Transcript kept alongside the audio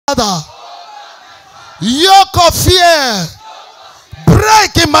Father, yoke of fear,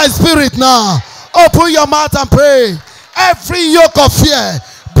 break in my spirit now. Open your mouth and pray. Every yoke of fear,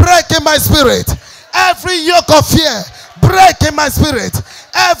 break in my spirit. Every yoke of fear, break in my spirit.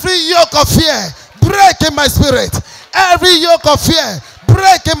 Every yoke of fear, break in my spirit. Every yoke of fear,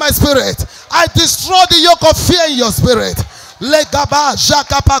 break in my spirit. I destroy the yoke of fear in your spirit. Legaba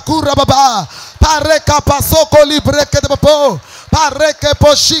jakapakura baba pareka pasoko libreke de babo pareke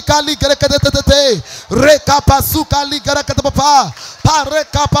poshika ligreke de reka pasuka ligreke de baba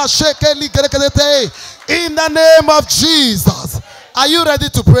pareka pasheke ligreke de. In the name of Jesus. Are you ready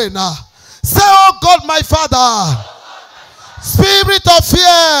to pray now? Say, oh God, my Father, spirit of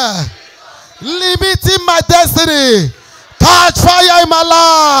fear limiting my destiny, catch fire in my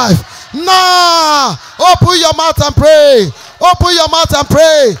life. Now, open your mouth and pray. Open your mouth and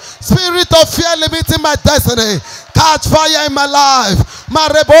pray. Spirit of fear limiting my destiny, catch fire in my life.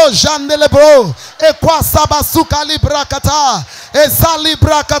 Marebo jandelebro ekwasaba suka librakata ezali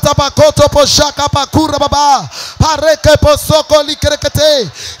brakata bakoto poshaka bakura baba pareke posoko likrekete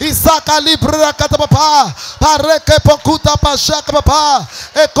isaka librakata baba pareke pokuta pashaka baba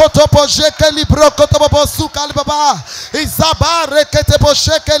ekoto posheke librokoto baba suka baba izaba rekete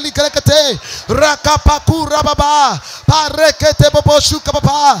posheke likrekete rakapakura baba parekete poshuka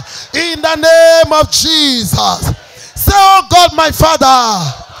baba. In the name of Jesus. Say, oh God, my Father.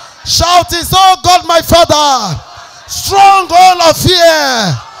 Shout it, oh God, my Father. Stronghold of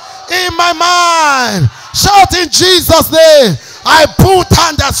fear in my mind. Shout in Jesus' name. I pull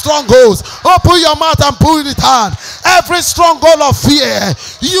down that strongholds. Open your mouth and pull it down. Every stronghold of fear,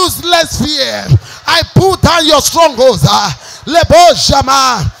 useless fear, I pull down your strongholds. Lebo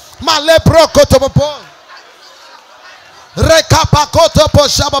jama, malebro kotobo. Rekapakoto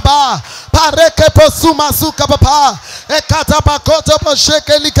poshababa pareke posuma suka baba ekatabakoto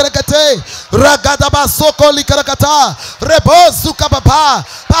posheke likrekete ragadaba soko likrekata rebo suka baba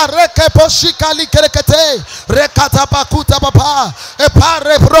pareke poshika likrekete rekatabakuta baba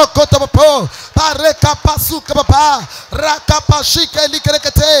epare brokoto baba pareka pasuka baba rakapashike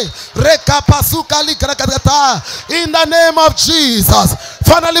likrekete rekapasuka likrekata. In the name of Jesus.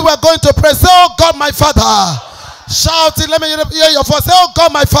 Finally, we're going to pray. Say, oh God, my Father. Shout it, let me hear your voice. Say, oh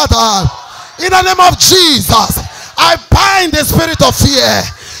God, my Father, in the name of Jesus, I bind the spirit of fear.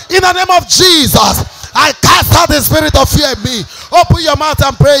 In the name of Jesus, I cast out the spirit of fear in me. Open your mouth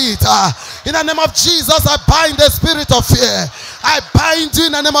and pray it. In the name of Jesus, I bind the spirit of fear. I bind you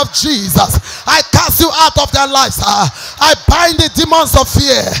in the name of Jesus. I cast you out of their lives. I bind the demons of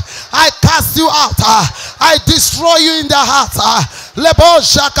fear. I cast you out. I destroy you in their hearts. Lebo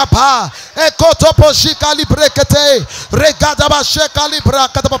shakapa ekotopo shikali brekete regadaba shekali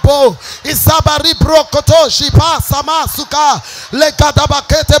brakatapo isabari brokoto shipa sama suka legadaba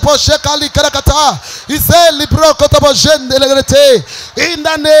kete po shekali krakata iseli brokoto jendelegrete. In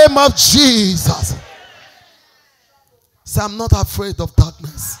the name of Jesus. Say, I'm not afraid of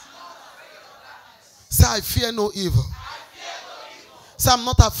darkness. Say, I fear no evil. Say, I'm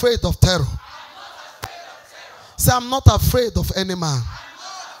not afraid of terror. Say, I'm not afraid of any man.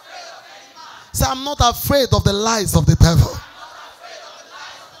 Say, I'm not afraid of the lies of the devil.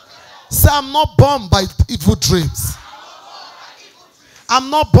 Say, I'm not born by evil dreams. I'm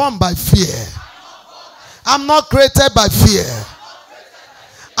not born by fear. I'm not created by fear.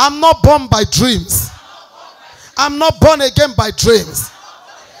 I'm not born by dreams. I'm not born again by dreams.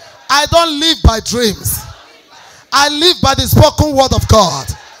 I don't live by dreams. I live by the spoken word of God.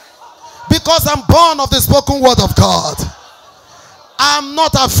 Because I'm born of the spoken word of God. I'm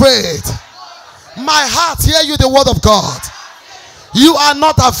not afraid. My heart hear you the word of God. You are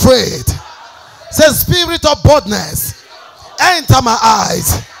not afraid. Say, spirit of boldness, enter my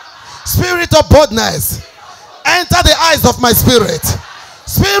eyes. Spirit of boldness, enter the eyes of my spirit.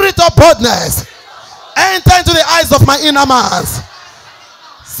 Spirit of boldness, enter into the eyes of my inner man.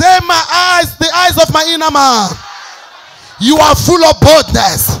 Say, my eyes, the eyes of my inner man. You are full of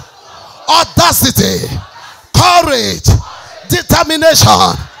boldness, audacity, courage,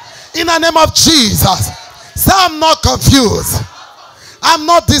 determination. In the name of Jesus. Say, I'm not confused. I'm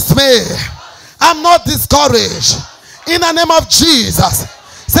not dismayed. I'm not discouraged. In the name of Jesus.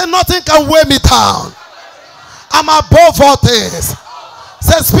 Say, nothing can weigh me down. I'm above all things.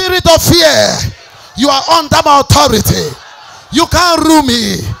 Say, spirit of fear, you are under my authority. You can't rule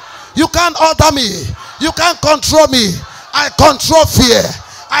me. You can't order me. You can't control me. I control fear.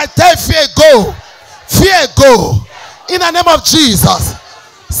 I tell fear, go. Fear, go. In the name of Jesus.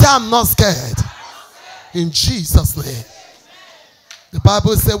 Say, I'm not scared. In Jesus' name. The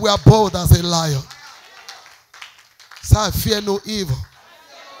Bible says we are bold as a lion. Say, I fear no evil.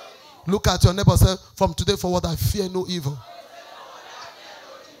 Look at your neighbor. Say, from today forward, I fear no evil.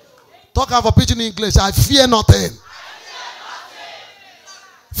 Talk about pidgin English. I fear nothing.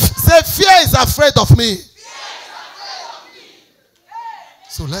 Say, fear is afraid of me.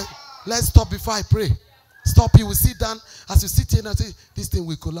 So let's stop before I pray. Stop. You will sit down. As you sit here and say, this thing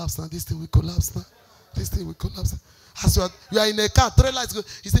will collapse now. This thing will collapse now. This thing will collapse. As you are in a car, trailer is going.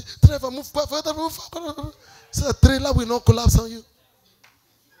 He said, driver, move further, move further. So the trailer will not collapse on you.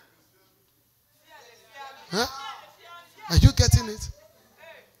 Huh? Are you getting it?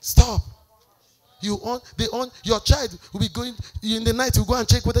 Stop. Your child will be going in the night. You go and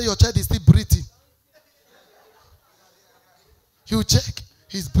check whether your child is still breathing. You check.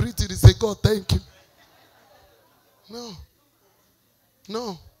 He's breathing. You say, God, thank you.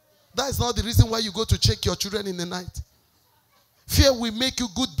 No. That is not the reason why you go to check your children in the night. Fear will make you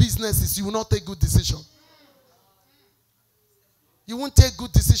good businesses. You will not take good decision. You won't take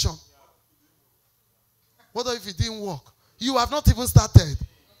good decision. What if it didn't work? You have not even started.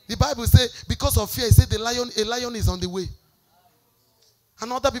 The Bible says, because of fear, it says a lion is on the way.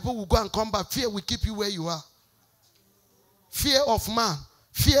 And other people will go and come back. Fear will keep you where you are. Fear of man.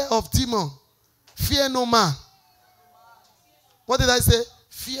 Fear of demon. Fear no man. What did I say?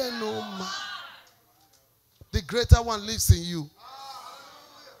 Fear no man. The greater one lives in you.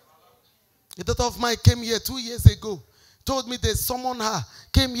 A daughter of mine came here 2 years ago. Told me they summoned her.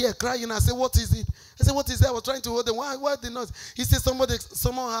 Came here crying. I said, what is it? I said, what is that? I was trying to hold them. Why did not? He said, someone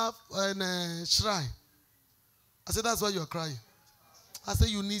have a shrine. I said, that's why you are crying. I said,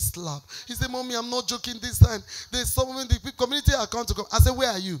 you need slap. He said, Mommy, I'm not joking this time. There's someone in the community account to come. I said, where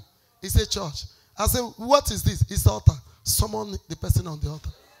are you? He said, church. I said, what is this? It's the altar. Summon the person on the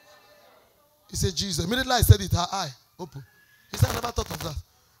altar. He said, Jesus. Immediately I said it, her eye open. He said, I never thought of that.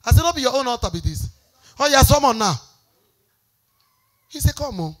 I said, not be your own altar, be this. Oh, yeah, someone now. He said,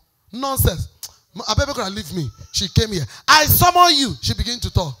 come on. Nonsense. I better gonna leave me. She came here. I summon you. She began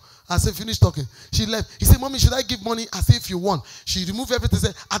to talk. I said, finish talking. She left. He said, Mommy, should I give money? I said, if you want. She removed everything.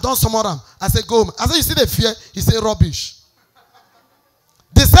 Said, I don't summon them. I said, go home. I said, you see the fear? He said, rubbish.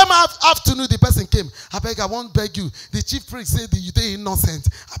 The same afternoon, the person came. I beg, I won't beg you. The chief priest said, you are innocent.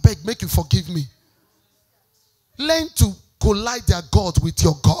 I beg, make you forgive me. Learn to collide their God with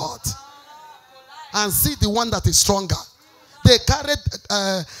your God. And see the one that is stronger. They carried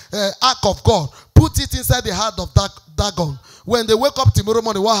ark of God, put it inside the heart of Dagon. When they wake up tomorrow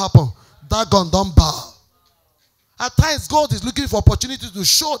morning, what happened? Dagon don't bow. At times, God is looking for opportunity to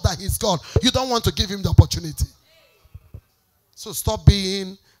show that he's God. You don't want to give him the opportunity. So stop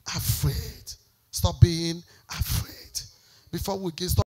being afraid. Stop being afraid. Before we get started.